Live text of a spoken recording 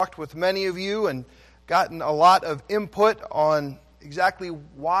talked with many of you and gotten a lot of input on exactly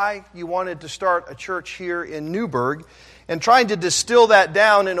why you wanted to start a church here in Newburgh, and trying to distill that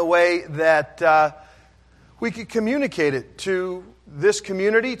down in a way that we could communicate it to this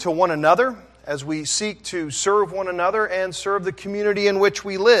community, to one another, as we seek to serve one another and serve the community in which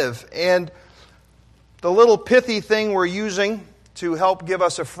we live. And the little pithy thing we're using to help give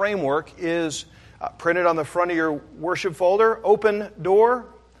us a framework is printed on the front of your worship folder: open door,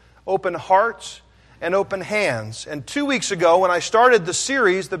 open hearts, and open hands. And 2 weeks ago, when I started the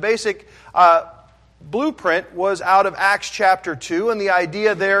series, the basic blueprint was out of Acts chapter 2, and the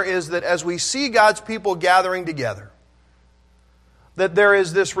idea there is that as we see God's people gathering together, that there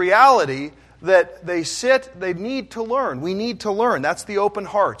is this reality that they need to learn. We need to learn. That's the open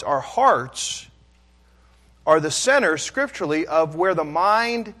hearts. Our hearts are the center, scripturally, of where the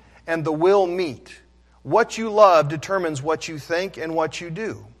mind and the will meet. What you love determines what you think and what you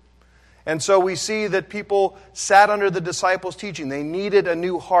do. And so we see that people sat under the disciples' teaching. They needed a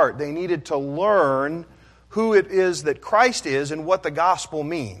new heart. They needed to learn who it is that Christ is and what the gospel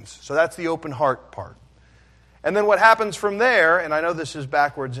means. So that's the open heart part. And then what happens from there, and I know this is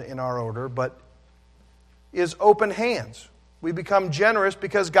backwards in our order, but is open hands. We become generous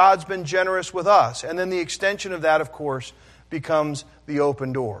because God's been generous with us. And then the extension of that, of course, becomes the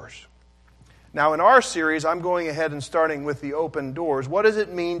open doors. Now, in our series, I'm going ahead and starting with the open doors. What does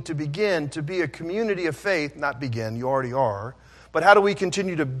it mean to begin to be a community of faith? Not begin, you already are. But how do we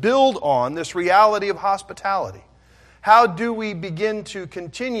continue to build on this reality of hospitality? How do we begin to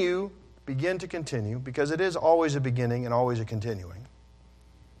continue, because it is always a beginning and always a continuing,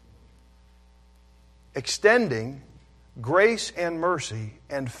 extending grace and mercy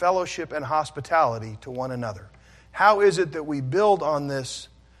and fellowship and hospitality to one another? How is it that we build on this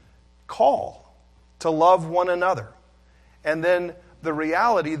call to love one another? And then the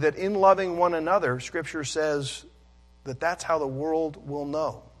reality that in loving one another, Scripture says that that's how the world will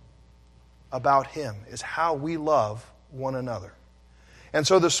know about Him, is how we love one another. And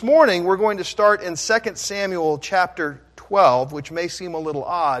so this morning we're going to start in 2 Samuel chapter 12, which may seem a little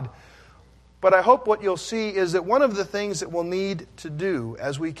odd, but I hope what you'll see is that one of the things that we'll need to do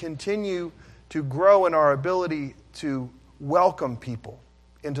as we continue to grow in our ability to welcome people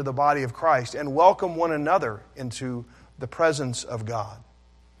into the body of Christ and welcome one another into the presence of God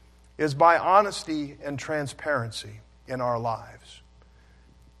is by honesty and transparency in our lives.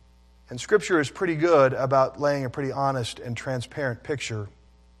 And Scripture is pretty good about laying a pretty honest and transparent picture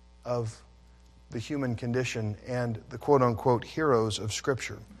of the human condition and the quote-unquote heroes of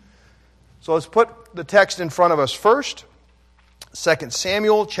Scripture. So let's put the text in front of us first. 2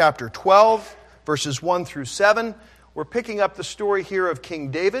 Samuel chapter 12, verses 1 through 7. We're picking up the story here of King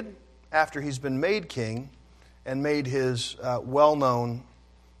David after he's been made king and made his well-known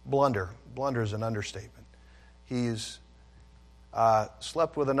blunder. Blunder is an understatement. He's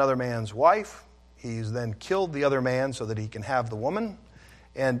slept with another man's wife. He's then killed the other man so that he can have the woman.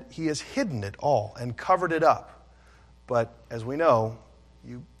 And he has hidden it all and covered it up. But as we know,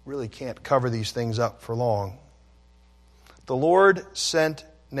 you really can't cover these things up for long. The Lord sent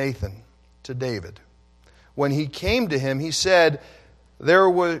Nathan to David. When he came to him, he said, "There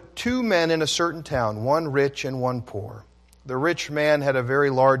were 2 men in a certain town, one rich and one poor. The rich man had a very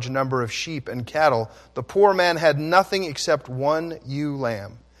large number of sheep and cattle. The poor man had nothing except one ewe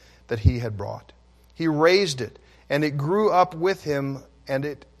lamb that he had brought. He raised it, and it grew up with him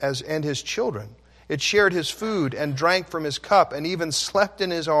and his children. It shared his food and drank from his cup and even slept in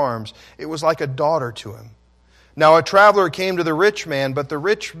his arms. It was like a daughter to him. Now a traveler came to the rich man, but the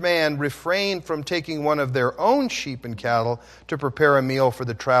rich man refrained from taking one of their own sheep and cattle to prepare a meal for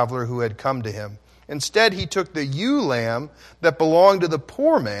the traveler who had come to him. Instead, he took the ewe lamb that belonged to the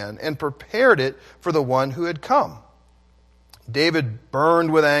poor man and prepared it for the one who had come." David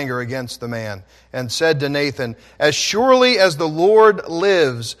burned with anger against the man and said to Nathan, "As surely as the Lord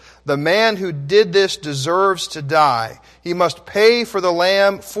lives, the man who did this deserves to die. He must pay for the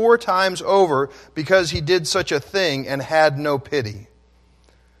lamb 4 times over because he did such a thing and had no pity."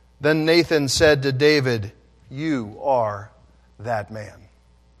 Then Nathan said to David, "You are that man."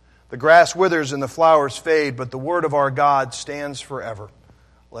 The grass withers and the flowers fade, but the word of our God stands forever.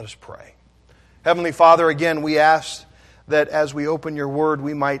 Let us pray. Heavenly Father, again we ask that as we open your word,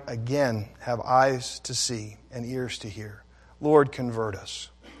 we might again have eyes to see and ears to hear. Lord, convert us.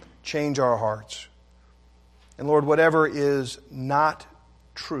 Change our hearts. And Lord, whatever is not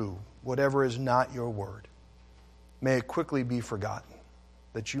true, whatever is not your word, may it quickly be forgotten,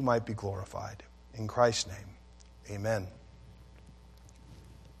 that you might be glorified. In Christ's name, amen.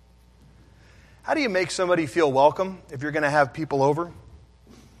 How do you make somebody feel welcome if you're going to have people over?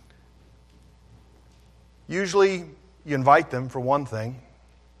 Usually, you invite them for one thing.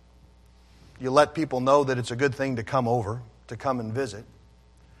 You let people know that it's a good thing to come over, to come and visit.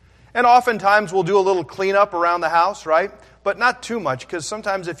 And oftentimes we'll do a little cleanup around the house, right? But not too much, because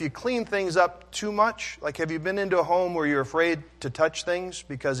sometimes if you clean things up too much, like have you been into a home where you're afraid to touch things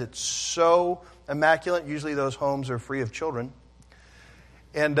because it's so immaculate? Usually those homes are free of children.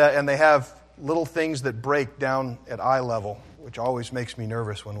 And they have little things that break down at eye level, which always makes me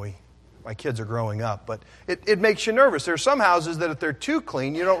nervous when my kids are growing up. But it makes you nervous. There are some houses that if they're too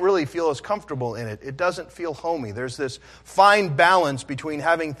clean, you don't really feel as comfortable in it. It doesn't feel homey. There's this fine balance between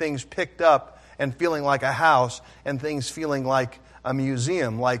having things picked up and feeling like a house and things feeling like a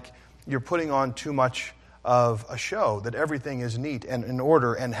museum, like you're putting on too much of a show, that everything is neat and in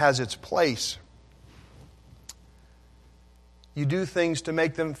order and has its place. You do things to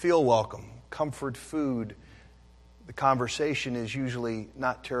make them feel welcome. Comfort food. The conversation is usually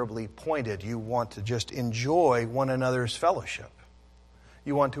not terribly pointed. You want to just enjoy one another's fellowship.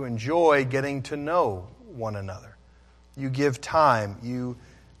 You want to enjoy getting to know one another. You give time. You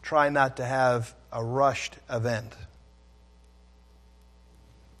try not to have a rushed event.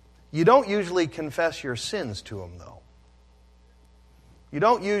 You don't usually confess your sins to them, though. You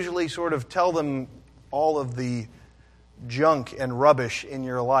don't usually sort of tell them all of the junk and rubbish in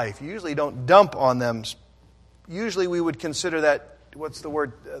your life. You usually don't dump on them. Usually we would consider that, what's the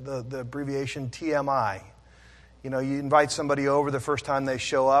word, the abbreviation, TMI. You know, you invite somebody over the first time they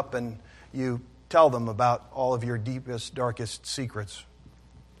show up and you tell them about all of your deepest, darkest secrets.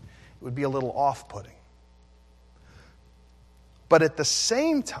 It would be a little off-putting. But at the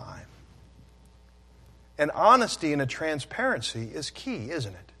same time, an honesty and a transparency is key,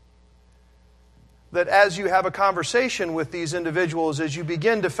 isn't it? That as you have a conversation with these individuals, as you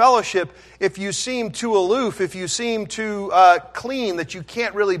begin to fellowship, if you seem too aloof, if you seem too clean, that you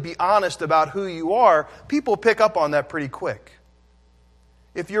can't really be honest about who you are, people pick up on that pretty quick.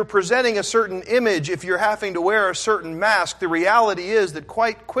 If you're presenting a certain image, if you're having to wear a certain mask, the reality is that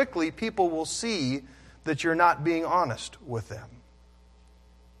quite quickly people will see that you're not being honest with them.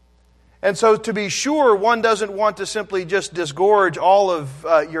 And so to be sure, one doesn't want to simply just disgorge all of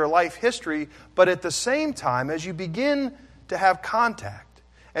your life history, but at the same time, as you begin to have contact,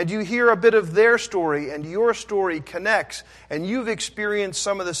 and you hear a bit of their story, and your story connects, and you've experienced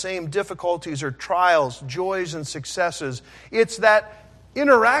some of the same difficulties or trials, joys and successes, it's that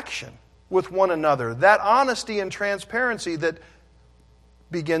interaction with one another, that honesty and transparency that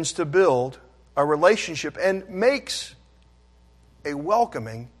begins to build a relationship and makes a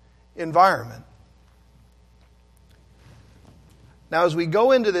welcoming environment. Now, as we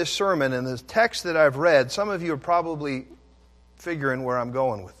go into this sermon and the text that I've read, some of you are probably figuring where I'm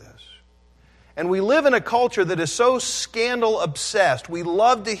going with this. And we live in a culture that is so scandal obsessed. We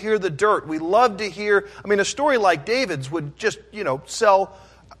love to hear the dirt. We love to hear, a story like David's would just, sell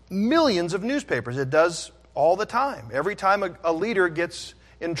millions of newspapers. It does all the time. Every time a leader gets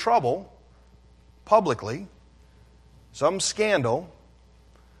in trouble publicly, some scandal,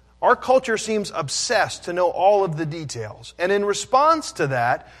 our culture seems obsessed to know all of the details. And in response to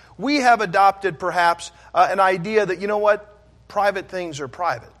that, we have adopted perhaps an idea that, private things are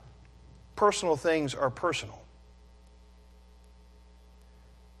private. Personal things are personal.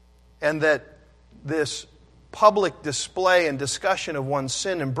 And that this public display and discussion of one's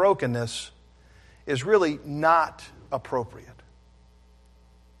sin and brokenness is really not appropriate.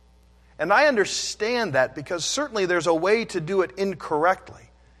 And I understand that because certainly there's a way to do it incorrectly.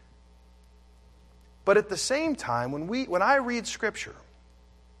 But at the same time, when I read Scripture,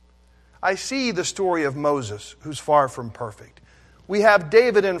 I see the story of Moses, who's far from perfect. We have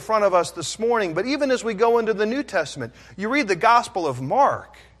David in front of us this morning, but even as we go into the New Testament, you read the Gospel of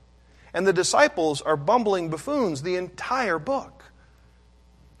Mark, and the disciples are bumbling buffoons the entire book.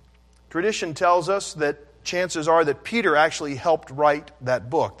 Tradition tells us that chances are that Peter actually helped write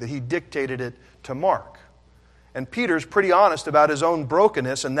that book, that he dictated it to Mark. And Peter's pretty honest about his own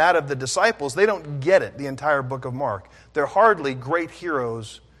brokenness and that of the disciples. They don't get it, the entire book of Mark. They're hardly great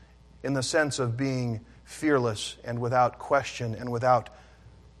heroes in the sense of being fearless and without question and without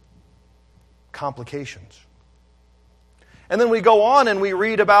complications. And then we go on and we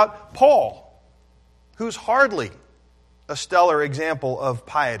read about Paul, who's hardly a stellar example of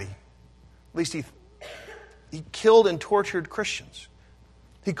piety. At least he killed and tortured Christians.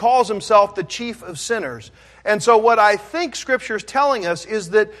 He calls himself the chief of sinners. And so what I think Scripture is telling us is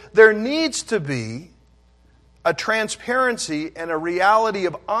that there needs to be a transparency and a reality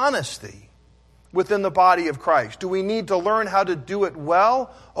of honesty within the body of Christ. Do we need to learn how to do it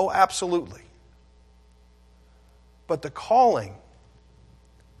well? Oh, absolutely. But the calling,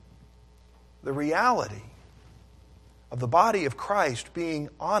 the reality, of the body of Christ being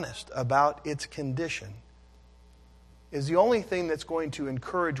honest about its condition is the only thing that's going to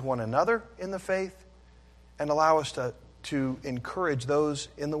encourage one another in the faith and allow us to encourage those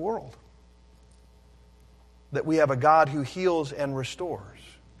in the world. That we have a God who heals and restores.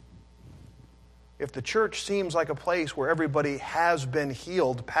 If the church seems like a place where everybody has been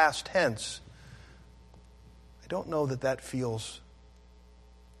healed past tense, I don't know that that feels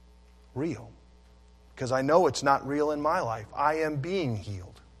real. Because I know it's not real in my life. I am being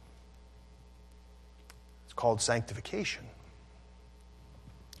healed. It's called sanctification.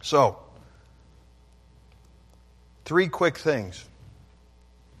 So, 3 quick things.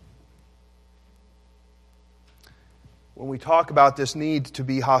 When we talk about this need to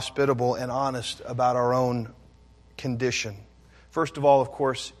be hospitable and honest about our own condition, first of all, of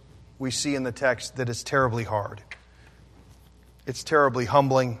course, we see in the text that it's terribly hard. It's terribly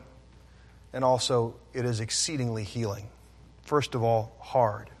humbling, and also it is exceedingly healing. First of all,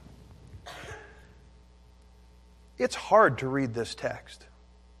 hard. It's hard to read this text,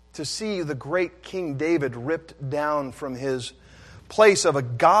 to see the great King David ripped down from his place of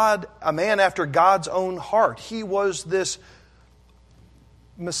a man after God's own heart. He was this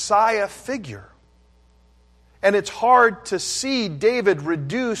Messiah figure. And it's hard to see David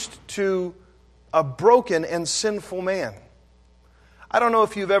reduced to a broken and sinful man. I don't know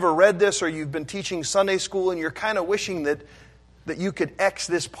if you've ever read this or you've been teaching Sunday school and you're kind of wishing that you could X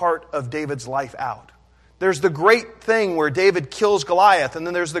this part of David's life out. There's the great thing where David kills Goliath, and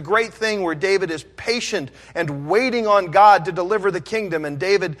then there's the great thing where David is patient and waiting on God to deliver the kingdom, and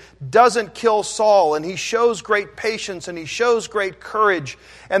David doesn't kill Saul, and he shows great patience, and he shows great courage,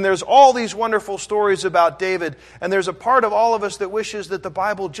 and there's all these wonderful stories about David, and there's a part of all of us that wishes that the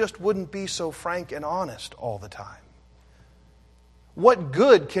Bible just wouldn't be so frank and honest all the time. What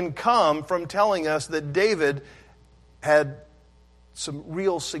good can come from telling us that David had some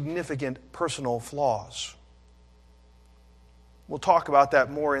real significant personal flaws? We'll talk about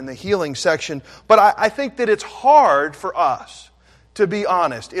that more in the healing section. But I think that it's hard for us to be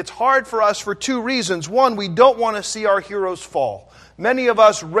honest. It's hard for us for 2 reasons. One, we don't want to see our heroes fall. Many of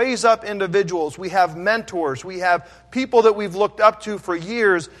us raise up individuals. We have mentors. We have people that we've looked up to for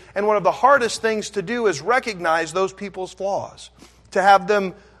years. And one of the hardest things to do is recognize those people's flaws. To have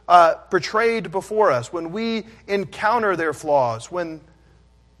them portrayed before us, when we encounter their flaws, when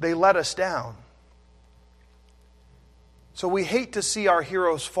they let us down. So we hate to see our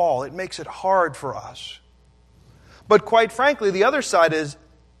heroes fall. It makes it hard for us. But quite frankly, the other side is,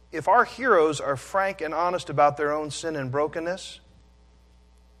 if our heroes are frank and honest about their own sin and brokenness,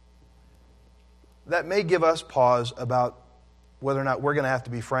 that may give us pause about whether or not we're going to have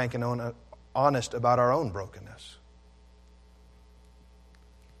to be frank and honest about our own brokenness.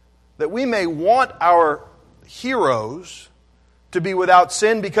 That we may want our heroes to be without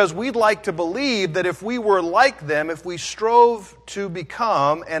sin because we'd like to believe that if we were like them, if we strove to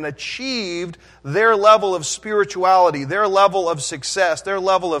become and achieved their level of spirituality, their level of success, their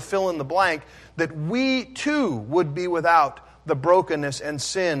level of fill in the blank, that we too would be without the brokenness and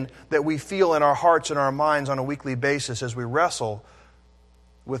sin that we feel in our hearts and our minds on a weekly basis as we wrestle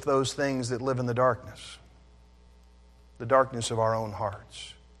with those things that live in the darkness of our own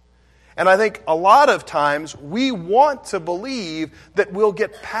hearts. And I think a lot of times we want to believe that we'll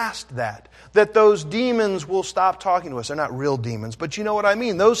get past that those demons will stop talking to us. They're not real demons, but you know what I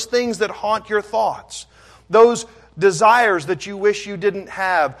mean. Those things that haunt your thoughts, those desires that you wish you didn't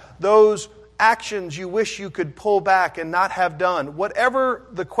have, those actions you wish you could pull back and not have done, whatever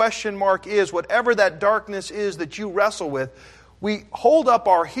the question mark is, whatever that darkness is that you wrestle with, we hold up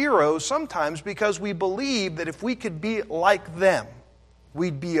our heroes sometimes because we believe that if we could be like them,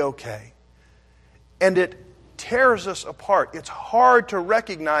 we'd be okay. And it tears us apart. It's hard to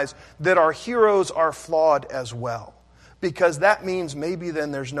recognize that our heroes are flawed as well, because that means maybe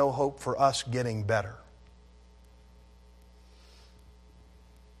then there's no hope for us getting better.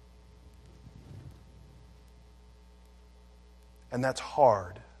 And that's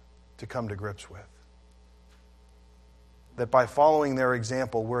hard to come to grips with. That by following their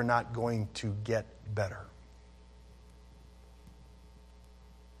example, we're not going to get better.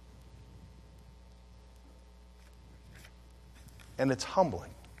 And it's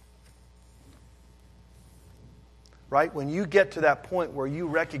humbling. Right? When you get to that point where you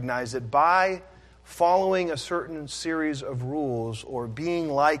recognize that by following a certain series of rules or being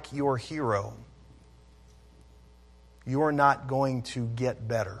like your hero, you're not going to get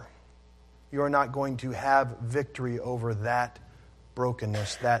better. You're not going to have victory over that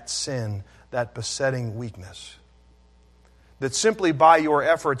brokenness, that sin, that besetting weakness. That simply by your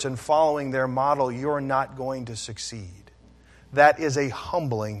efforts and following their model, you're not going to succeed. That is a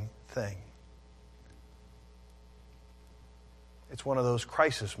humbling thing. It's one of those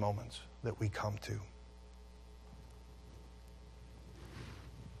crisis moments that we come to.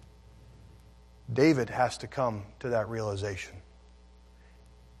 David has to come to that realization.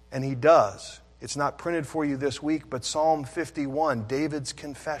 And he does. It's not printed for you this week, but Psalm 51, David's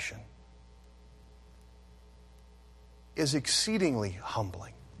confession, is exceedingly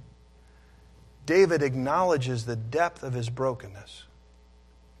humbling. David acknowledges the depth of his brokenness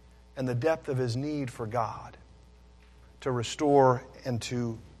and the depth of his need for God to restore and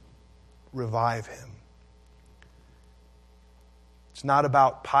to revive him. It's not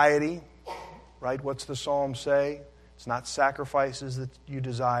about piety, right? What's the psalm say? It's not sacrifices that you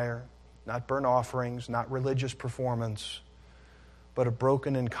desire, not burnt offerings, not religious performance, but a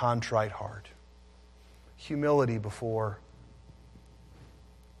broken and contrite heart. Humility before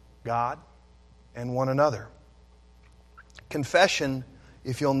God and one another. Confession,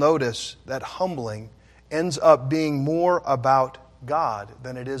 if you'll notice, that humbling ends up being more about God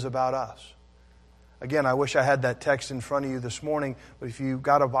than it is about us. Again, I wish I had that text in front of you this morning, but if you've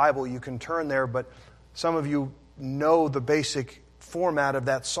got a Bible, you can turn there. But some of you know the basic format of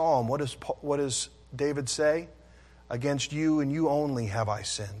that psalm. What does David say? Against you and you only have I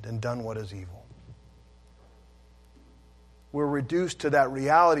sinned and done what is evil. We're reduced to that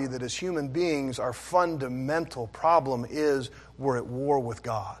reality that as human beings, our fundamental problem is we're at war with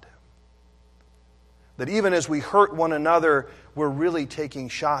God. That even as we hurt one another, we're really taking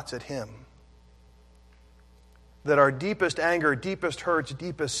shots at Him. That our deepest anger, deepest hurts,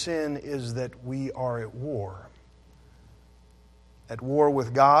 deepest sin is that we are at war. At war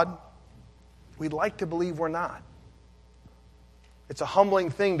with God? We'd like to believe we're not. It's a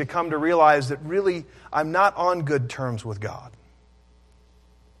humbling thing to come to realize that really I'm not on good terms with God.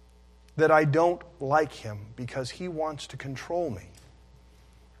 That I don't like Him because He wants to control me.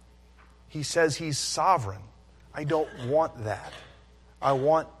 He says He's sovereign. I don't want that. I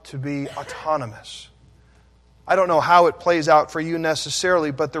want to be autonomous. I don't know how it plays out for you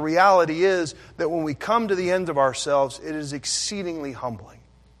necessarily, but the reality is that when we come to the end of ourselves, it is exceedingly humbling.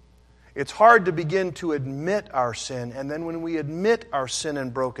 It's hard to begin to admit our sin, and then when we admit our sin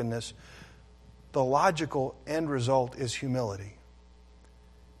and brokenness, the logical end result is humility.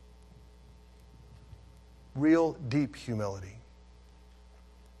 Real deep humility.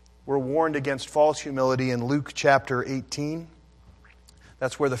 We're warned against false humility in Luke chapter 18.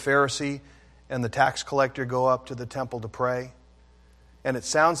 That's where the Pharisee and the tax collector go up to the temple to pray. And it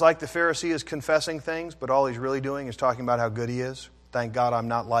sounds like the Pharisee is confessing things, but all he's really doing is talking about how good he is. Thank God I'm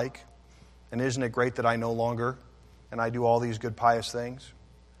not like. And isn't it great that I no longer, and I do all these good pious things?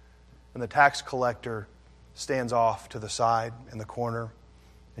 And the tax collector stands off to the side in the corner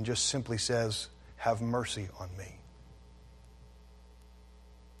and just simply says, "Have mercy on me."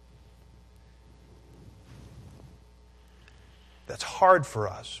 That's hard for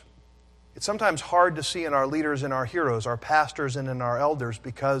us. It's sometimes hard to see in our leaders and our heroes, our pastors and in our elders,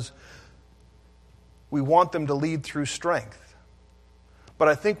 because we want them to lead through strength. But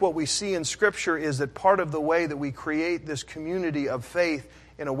I think what we see in Scripture is that part of the way that we create this community of faith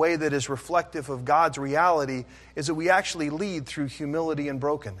in a way that is reflective of God's reality is that we actually lead through humility and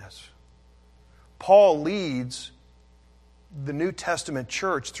brokenness. Paul leads the New Testament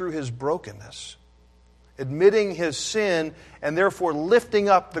church through his brokenness, admitting his sin and therefore lifting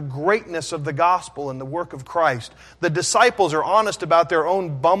up the greatness of the gospel and the work of Christ. The disciples are honest about their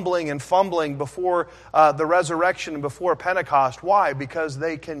own bumbling and fumbling before the resurrection and before Pentecost. Why? Because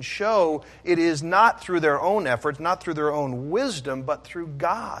they can show it is not through their own efforts, not through their own wisdom, but through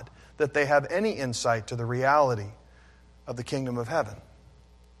God that they have any insight to the reality of the kingdom of heaven.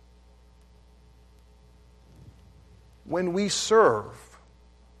 When we serve,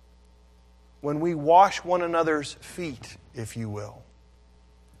 when we wash one another's feet, if you will,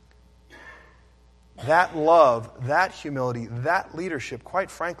 that love, that humility, that leadership,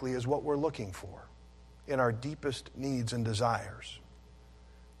 quite frankly, is what we're looking for in our deepest needs and desires.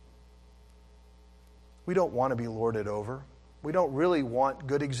 We don't want to be lorded over. We don't really want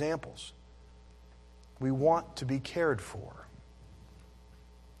good examples. We want to be cared for.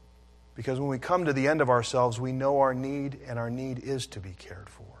 Because when we come to the end of ourselves, we know our need, and our need is to be cared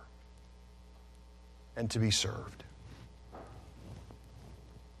for and to be served.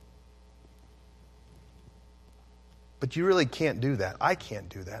 But you really can't do that. I can't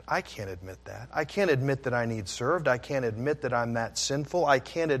do that. I can't admit that. I can't admit that I need served. I can't admit that I'm that sinful. I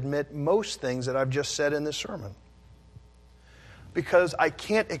can't admit most things that I've just said in this sermon. Because I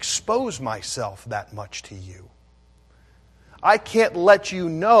can't expose myself that much to you. I can't let you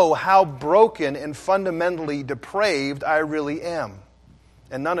know how broken and fundamentally depraved I really am.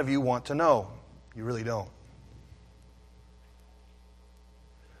 And none of you want to know. You really don't.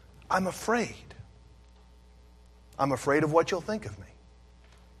 I'm afraid. I'm afraid of what you'll think of me.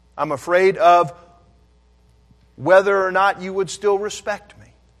 I'm afraid of whether or not you would still respect me.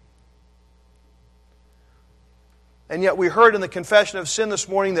 And yet we heard in the confession of sin this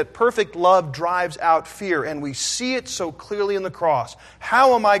morning that perfect love drives out fear, and we see it so clearly in the cross.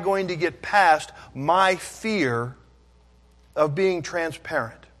 How am I going to get past my fear of being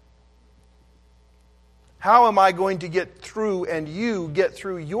transparent? How am I going to get through, and you get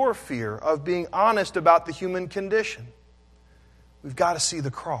through your fear of being honest about the human condition? We've got to see the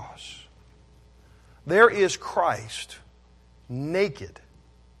cross. There is Christ, naked,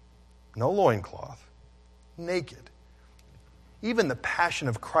 no loincloth, naked. Even the Passion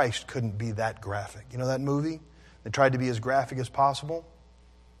of Christ couldn't be that graphic. You know that movie? They tried to be as graphic as possible.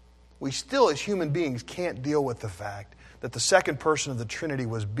 We still, as human beings, can't deal with the fact that the second person of the Trinity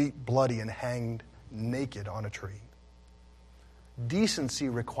was beat bloody and hanged naked on a tree. Decency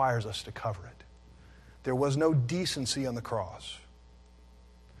requires us to cover it. There was no decency on the cross.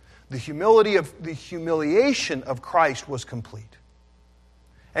 The humiliation of Christ was complete.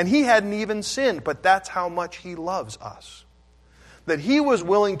 And He hadn't even sinned, but that's how much He loves us. That He was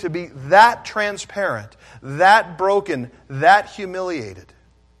willing to be that transparent, that broken, that humiliated.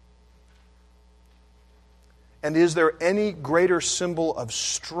 And is there any greater symbol of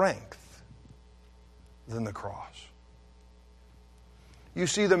strength than the cross? You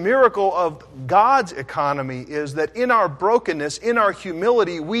see, the miracle of God's economy is that in our brokenness, in our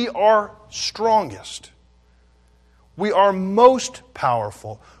humility, we are strongest. We are most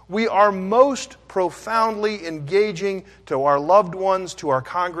powerful. We are most profoundly engaging to our loved ones, to our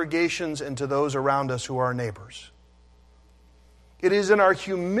congregations, and to those around us who are our neighbors. It is in our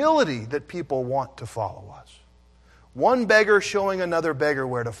humility that people want to follow us. One beggar showing another beggar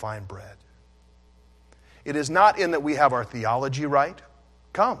where to find bread. It is not in that we have our theology right.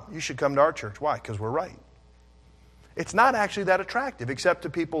 Come, you should come to our church. Why? Because we're right. It's not actually that attractive, except to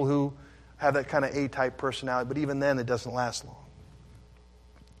people who have that kind of A-type personality, but even then it doesn't last long.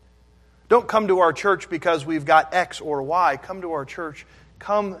 Don't come to our church because we've got X or Y. Come to our church.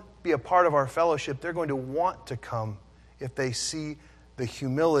 Come be a part of our fellowship. They're going to want to come if they see the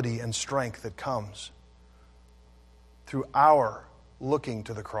humility and strength that comes through our looking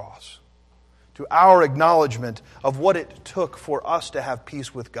to the cross, to our acknowledgement of what it took for us to have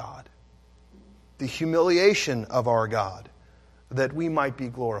peace with God, the humiliation of our God, that we might be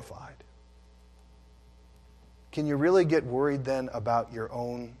glorified. Can you really get worried then about your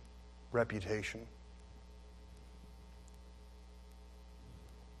own reputation?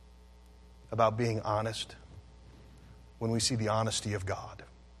 About being honest when we see the honesty of God?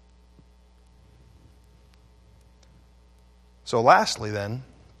 So lastly then,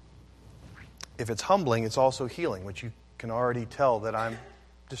 if it's humbling, it's also healing, which you can already tell that I'm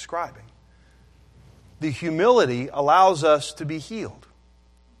describing. The humility allows us to be healed.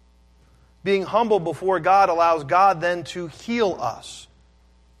 Being humble before God allows God then to heal us.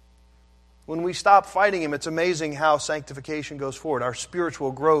 When we stop fighting Him, it's amazing how sanctification goes forward. Our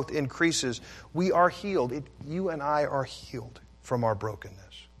spiritual growth increases. We are healed. You and I are healed from our brokenness.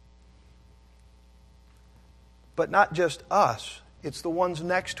 But not just us. It's the ones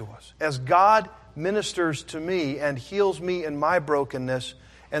next to us. As God ministers to me and heals me in my brokenness,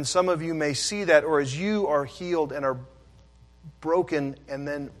 and some of you may see that, or as you are healed and are broken and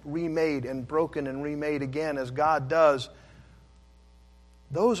then remade and broken and remade again as God does,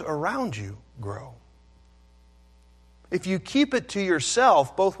 those around you grow. If you keep it to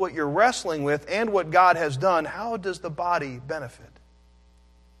yourself, both what you're wrestling with and what God has done, how does the body benefit?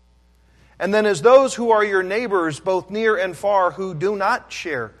 And then as those who are your neighbors, both near and far, who do not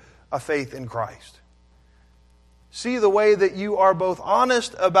share a faith in Christ, see the way that you are both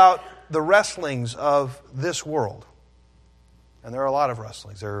honest about the wrestlings of this world. And there are a lot of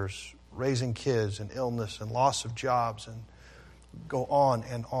wrestlings. There's raising kids and illness and loss of jobs and go on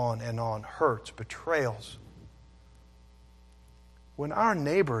and on and on. Hurts, betrayals. When our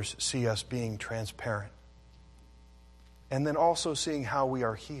neighbors see us being transparent and then also seeing how we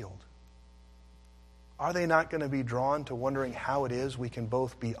are healed, are they not going to be drawn to wondering how it is we can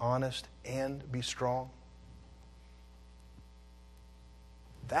both be honest and be strong?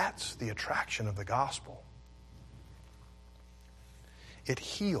 That's the attraction of the gospel. It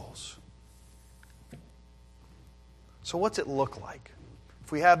heals. So what's it look like?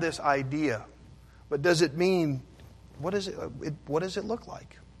 If we have this idea, but does it mean, what does it look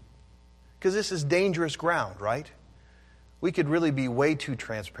like? Because this is dangerous ground, right? We could really be way too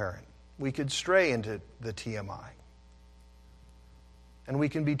transparent. We could stray into the TMI. And we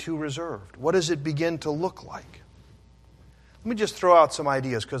can be too reserved. What does it begin to look like? Let me just throw out some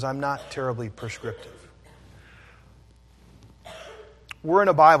ideas because I'm not terribly prescriptive. We're in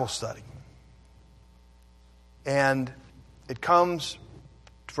a Bible study. And it comes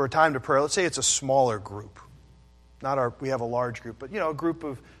for a time to pray. Let's say it's a smaller group. We have a large group, but a group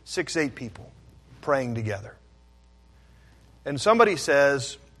of 6, 8 people praying together. And somebody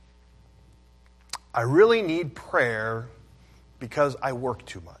says, I really need prayer because I work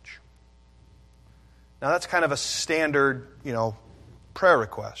too much. Now that's kind of a standard, prayer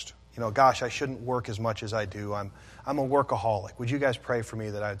request. Gosh, I shouldn't work as much as I do. I'm a workaholic. Would you guys pray for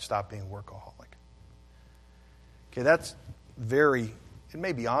me that I'd stop being a workaholic? Okay, that's it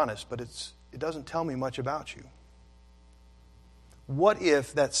may be honest, but it doesn't tell me much about you. What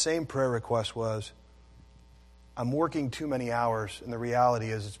if that same prayer request was, I'm working too many hours, and the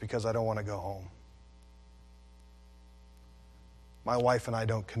reality is it's because I don't want to go home. My wife and I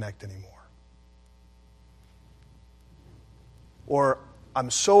don't connect anymore. Or I'm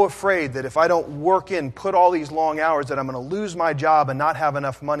so afraid that if I don't put all these long hours, that I'm going to lose my job and not have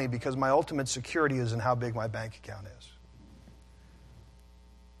enough money because my ultimate security is in how big my bank account is.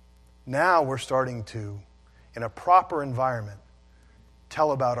 Now we're starting to, in a proper environment,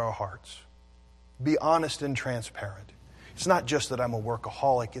 tell about our hearts. Be honest and transparent. It's not just that I'm a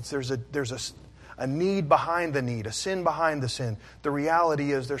workaholic. There's a need behind the need, a sin behind the sin. The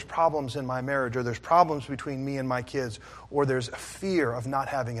reality is there's problems in my marriage, or there's problems between me and my kids, or there's a fear of not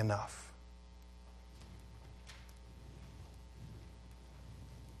having enough.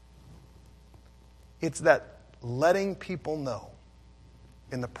 It's that letting people know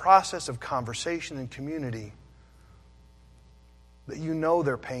in the process of conversation and community that you know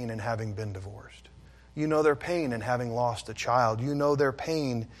their pain in having been divorced. You know their pain in having lost a child. You know their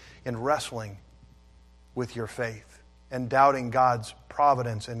pain in wrestling with your faith and doubting God's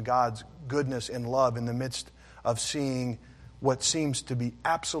providence and God's goodness and love in the midst of seeing what seems to be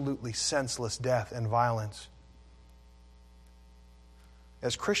absolutely senseless death and violence.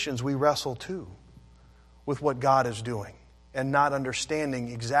 As Christians, we wrestle too with what God is doing and not understanding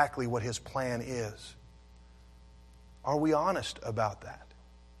exactly what His plan is. Are we honest about that?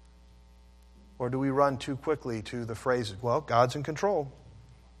 Or do we run too quickly to the phrase, well, God's in control.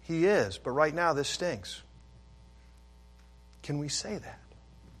 He is, but right now this stinks. Can we say that?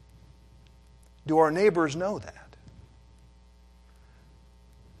 Do our neighbors know that?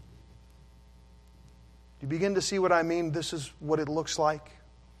 Do you begin to see what I mean? This is what it looks like.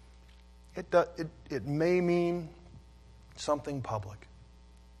 It may mean something public,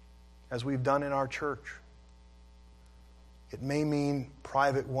 as we've done in our church. It may mean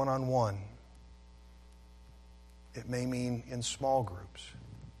private one-on-one. It may mean in small groups.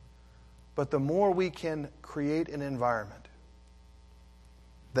 But the more we can create an environment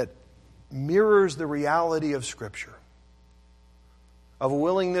that mirrors the reality of Scripture, of a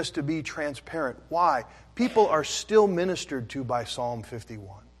willingness to be transparent. Why? People are still ministered to by Psalm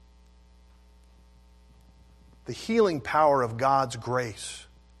 51. The healing power of God's grace.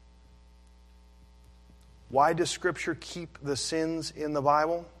 Why does Scripture keep the sins in the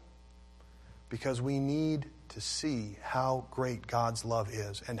Bible? Because we need to see how great God's love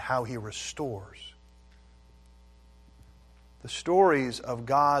is and how He restores. The stories of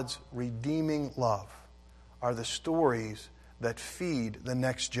God's redeeming love are the stories that feed the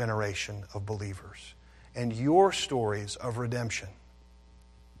next generation of believers. And your stories of redemption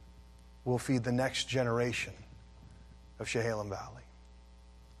will feed the next generation of Chehalem Valley.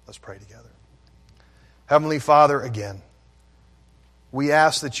 Let's pray together. Heavenly Father, again, we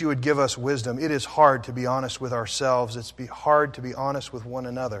ask that you would give us wisdom. It is hard to be honest with ourselves. It's hard to be honest with one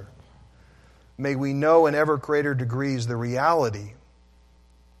another. May we know in ever greater degrees the reality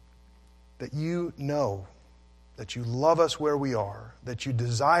that you know, that you love us where we are, that you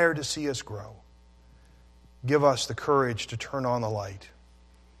desire to see us grow. Give us the courage to turn on the light,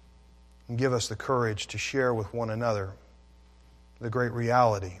 and give us the courage to share with one another the great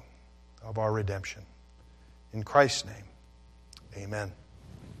reality of our redemption. In Christ's name, amen.